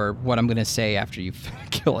for what I'm gonna say after you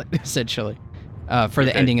kill it, essentially, for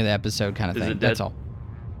the Okay. ending of the episode kind of Is thing. it dead? That's all.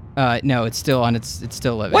 No, it's still on. It's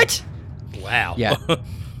still living. What? Wow. Yeah,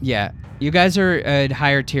 yeah. You guys are at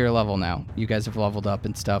higher tier level now. You guys have leveled up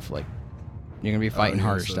and stuff. Like you're gonna be fighting yeah,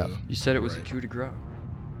 harder so- stuff. You said it was Right. a coup de grace.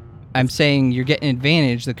 I'm saying you're getting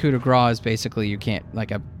advantage. The coup de grace is basically you can't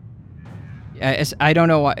like a. I don't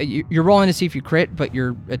know why you're rolling to see if you crit, but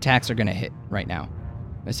your attacks are gonna hit right now,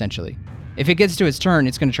 essentially. If it gets to its turn,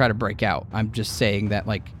 it's gonna try to break out. I'm just saying that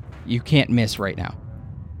like you can't miss right now.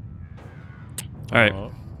 All right.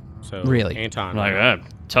 So Really? Anton. I'm like, right?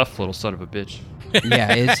 tough little son of a bitch.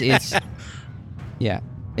 Yeah, it's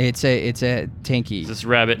a tanky. This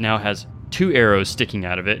rabbit now has 2 arrows sticking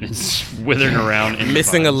out of it, and it's withering around. In the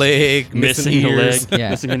Missing a vines. leg, Missing missing a leg. ears. Yeah.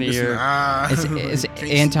 Missing an ear. Is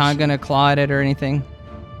Anton gonna claw at it or anything?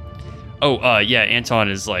 Oh, yeah. Anton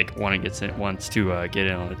is like wants to get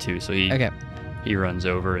in on it too, so Okay. he runs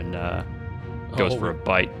over and goes Oh, for a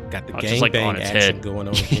bite. Got the Just like on gangbang its action head. going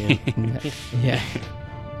on again. Yeah.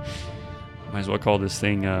 Might as well call this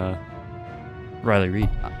thing Riley Reed.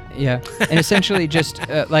 Yeah, and essentially just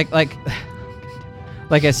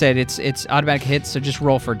like I said, it's automatic hits, so just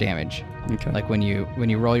roll for damage. Okay. Like when you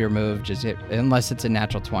roll your move, just hit unless it's a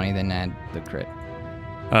natural 20, then add the crit.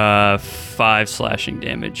 5 slashing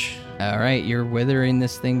damage. All right, you're withering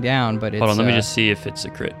this thing down, but it's Hold on, let me just see if it's a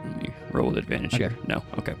crit. Let me roll with advantage Okay. here. No,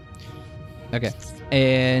 okay. okay.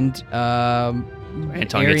 And Anton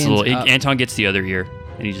gets a little. Arian's up. Anton gets the other ear,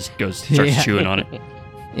 and he just starts Yeah. chewing on it.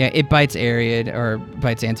 Yeah, it bites Ariad or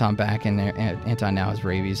bites Anton back, and Anton now has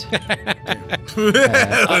rabies.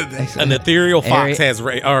 An ethereal fox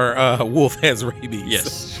Ari- has wolf has rabies.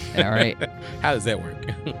 Yes. All right, How does that work?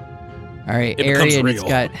 all right, It becomes Ariad, it's real.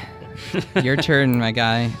 got your turn, my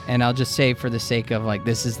guy. And I'll just say, for the sake of like,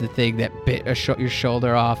 this is the thing that bit your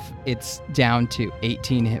shoulder off. It's down to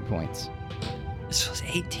 18 hit points. This was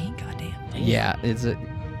 18. Goddamn. Yeah, it's a.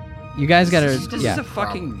 You guys gotta. This Yeah. is a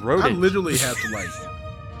fucking I rodent. literally have to like.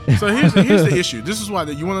 So here's the issue. This is why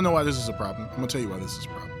you want to know why this is a problem. I'm gonna tell you why this is a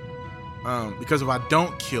problem. Because if I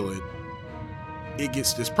don't kill it,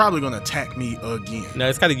 it's probably gonna attack me again. No,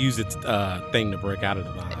 it's got to use its thing to break out of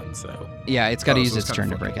the vine. So Yeah, it's got to Oh, use so its it's turn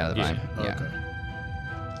to kinda break out of the vine. fucked Yeah.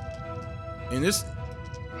 Okay. And this,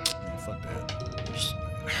 man, fuck that.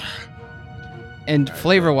 And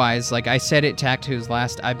flavor wise, like I said, it tacked who's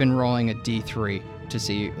last. I've been rolling a D3 to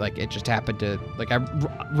see, like it just happened to, like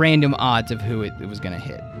random odds of who it was gonna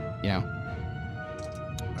hit. You know?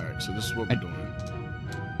 All right, so this is what we're doing.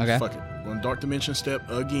 Okay. Fuck it. We're on Dark Dimension step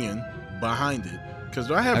again behind it. Because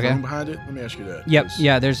do I have Okay. room behind it? Let me ask you that. Yep. 'cause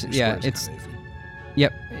Yeah. your Yeah. square's It's. kinda iffy.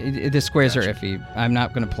 Yep. The squares are Gotcha. iffy. I'm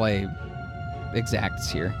not gonna play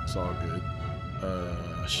exacts here. It's all good.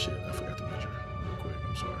 Shit, I forgot to measure real quick.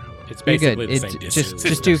 I'm sorry. Hold on. it's You're good. basically the It same just distance.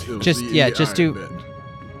 just do It was- just yeah just do. alright, bet.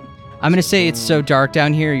 I'm gonna say it's so dark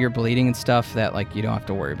down here, you're bleeding and stuff that like you don't have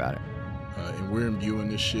to worry about it. And we're imbuing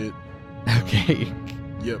this shit. Okay.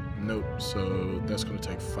 Yep, nope. So that's going to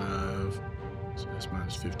take 5. So that's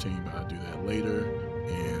minus 15, but I'll do that later.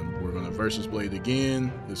 And we're going to versus blade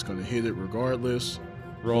again. It's going to hit it regardless.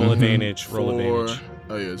 Roll Mhm. advantage. Roll 4. advantage.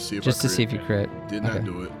 Oh, yeah, see if Just I to see if crit. you crit. Did not Okay.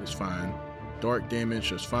 do it. That's fine. Dark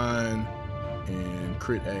damage, that's fine. And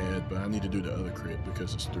crit add, but I need to do the other crit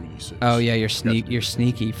because it's 3d6. Oh yeah, Got to do you're it.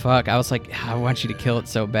 sneaky. Fuck. I was like, I want you to kill it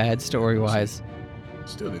so bad, story wise.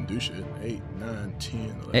 Still didn't do shit. 8, 9,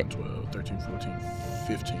 10, 11, Eh. 12, 13, 14,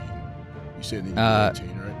 15. You said it needed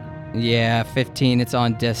 18, right? Yeah, 15. It's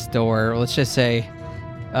on death's door. Let's just say,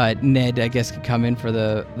 Ned, I guess, could come in for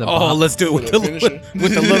the. Oh, bomb. let's do it with For the the finisher?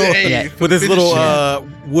 with the little Yeah. with his little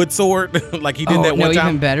finisher. wood sword like he did Oh, that no, one time.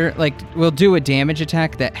 even better. Like, we'll do a damage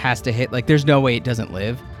attack that has to hit. Like, there's no way it doesn't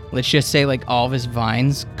live. Let's just say, like, all of his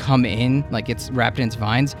vines come in, like it's wrapped in its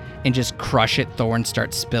vines, and just crush it. Thorns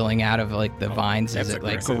start spilling out of like the vines as that's it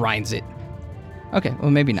like aggressive. grinds it. Okay,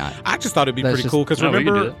 well maybe not. I just thought it'd be That's pretty just- cool because No, we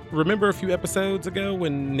can do remember a few episodes ago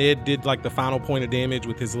when Ned did like the final point of damage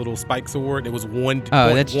with his little spike sword. It was one. Oh,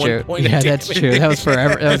 point, that's one true. point of Yeah, that's damage. true. That was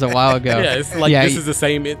forever. That was a while ago. Yeah, it's like Yeah, this y- is the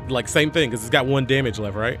same same thing because it's got one damage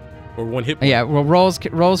left, right? Or one hit point. Yeah, well, rolls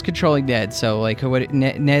controlling Ned. So like,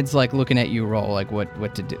 Ned's like looking at you roll, like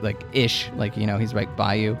what to do, like ish, like you know he's right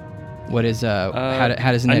by you. What is how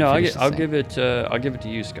does Ned I know. finish this I'll thing? give it. I'll give it to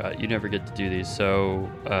you, Scott. You never get to do these. So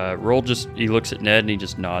roll just. He looks at Ned and he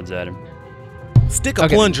just nods at him. Stick a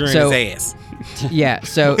Okay, plunger so- in his ass. Yeah,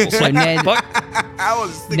 so Ned, I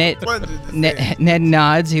was Ned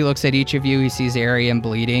nods. He looks at each of you. He sees Arian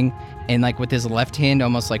bleeding, and like with his left hand,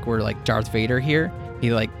 almost like we're like Darth Vader here.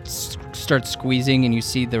 He like starts squeezing, and you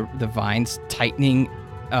see the vines tightening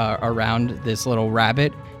around this little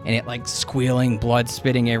rabbit, and it like squealing, blood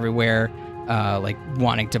spitting everywhere, like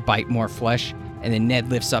wanting to bite more flesh. And then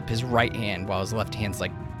Ned lifts up his right hand while his left hand's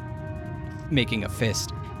like making a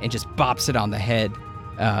fist, and just bops it on the head.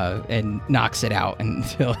 And knocks it out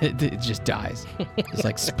until it just dies. Just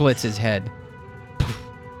like splits his head.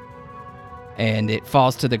 And it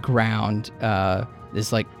falls to the ground.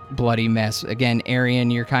 This like bloody mess. Again,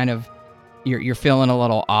 Arian, you're kind of you're feeling a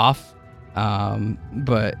little off.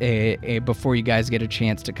 But before you guys get a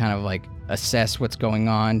chance to kind of like assess what's going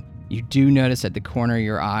on, you do notice at the corner of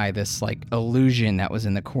your eye this like illusion that was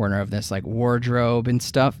in the corner of this like wardrobe and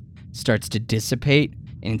stuff starts to dissipate,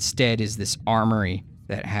 and instead is this armory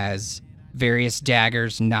that has various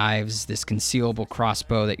daggers, knives, this concealable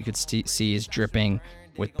crossbow that you could see is dripping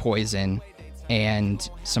with poison, and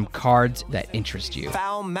some cards that interest you.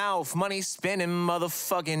 Foul mouth, money spinning,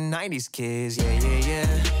 motherfucking 90s kids.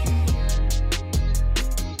 Yeah.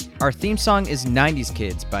 Our theme song is 90s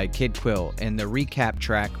Kids by Kid Quill, and the recap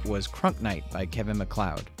track was Crunk Night by Kevin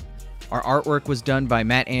MacLeod. Our artwork was done by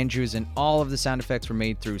Matt Andrews, and all of the sound effects were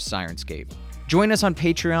made through Sirenscape. Join us on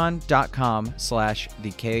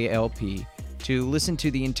patreon.com/theklp to listen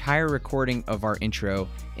to the entire recording of our intro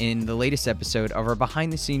in the latest episode of our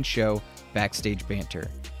behind-the-scenes show, Backstage Banter.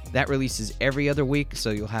 That releases every other week,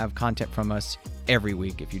 so you'll have content from us every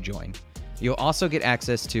week if you join. You'll also get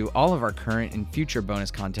access to all of our current and future bonus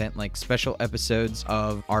content, like special episodes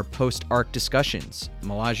of our post-arc discussions,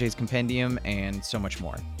 Melage's Compendium, and so much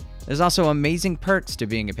more. There's also amazing perks to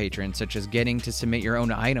being a patron, such as getting to submit your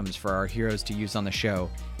own items for our heroes to use on the show,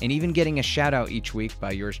 and even getting a shout out each week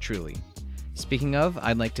by yours truly. Speaking of,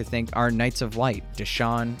 I'd like to thank our Knights of Light,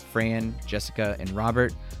 Deshaun, Fran, Jessica, and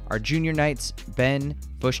Robert, our junior knights, Ben,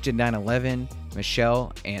 Bush did 9/11,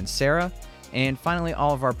 Michelle, and Sarah, and finally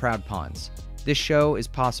all of our proud pawns. This show is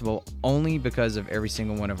possible only because of every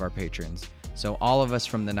single one of our patrons, so all of us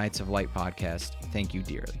from the Knights of Light podcast, thank you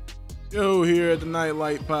dearly. Yo, here at the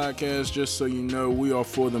Nightlight Podcast, just so you know, we are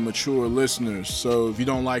for the mature listeners. So if you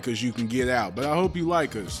don't like us, you can get out. But I hope you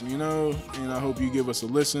like us, and I hope you give us a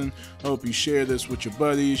listen. I hope you share this with your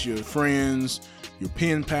buddies, your friends, your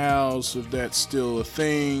pen pals, if that's still a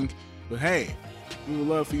thing. But hey, we would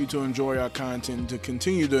love for you to enjoy our content, to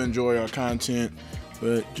continue to enjoy our content,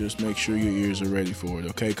 but just make sure your ears are ready for it,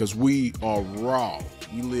 okay? Because we are raw.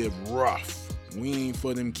 We live rough. We ain't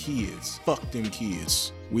for them kids. Fuck them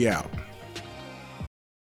kids. We out.